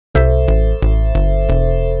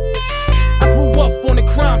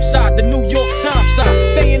South Side, the New York Times side.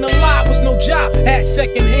 Staying alive was no job, had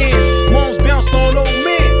second hands. Moms bounced on old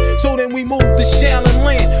men. So then we moved to Shaolin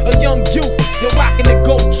Land, a young youth. You're rocking the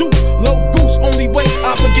go-to, low goose. Only way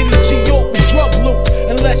I begin to G-York was drug loot.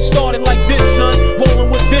 And let's start it like this, son. Rolling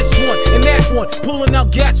with this one and that one, pulling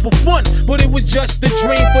out gats for fun. But it was just a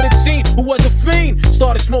dream for the teen who was a fiend.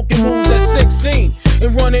 Started smoking booze at 16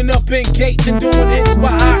 and running up in gates and doing hits by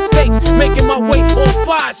high stakes, making my way on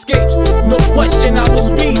fire escapes. No question I was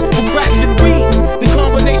speed for cracks and weed. The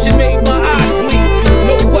combination made my eyes bleed.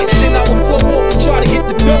 No question I would flow off and try to get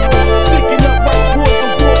the dough. Sticking up right boards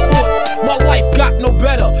on court. My life got no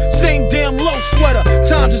better. Same damn low sweater.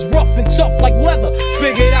 Times is rough and tough like leather.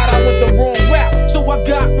 Figured out I went the wrong route, so I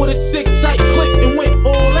got with a sick tight click and went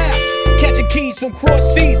all out. Catching keys from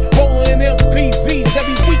cross seas, rolling in MPVs.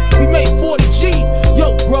 Every week we made 40 G's.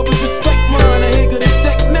 Yo, brothers, respect mine. I higger than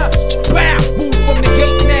tech now. Bow, move from the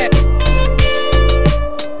gate now.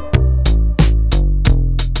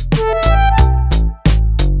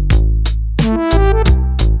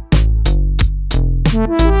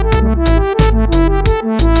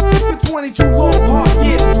 It's been 22 long, hard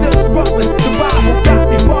years, still struggling. Survival got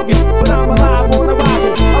me bugging, but I'm alive on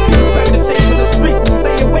arrival. I beat back the shape of the streets and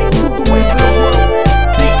stay awake to the ways of the world.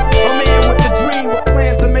 Deep, I'm in with the dream, with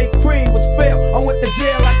plans to make cream, which fail. I went to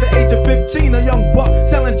jail at the age of 15, a young buck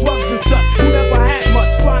selling drugs and such, who never had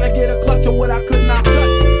much, trying to get a clutch on what I could not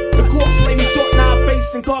touch. The court played me short, now I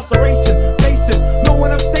face incarceration. Facing, no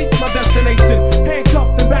one upstates my destination.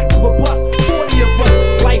 Handcuffed and back to a bus, 40 of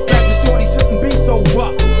us. Life as a shorty shouldn't be so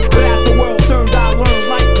rough, but as the world turned, I learned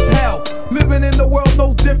life was hell. Living in the world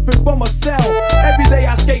no different from a cell. Every day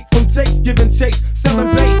I escape from chase, giving chase,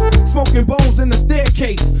 selling bass, smoking bones in the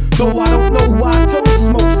staircase. Though I don't know why I chose to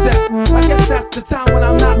smoke cess. I guess that's the time when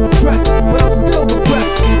I'm not depressed, but I'm still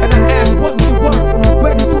depressed. And I ask, what's the work?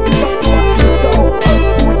 Where did you get up? So I seek the whole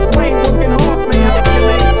earth to explain. Working hard may help you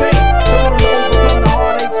maintain. To learn to overcome the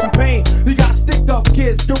heartaches and pain. You got stick up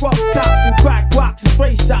kids, corrupt cops, and crack rocks and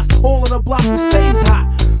stray shots. All on the block that stays hot.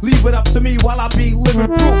 Leave it up to me while I be living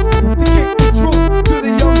proof to kick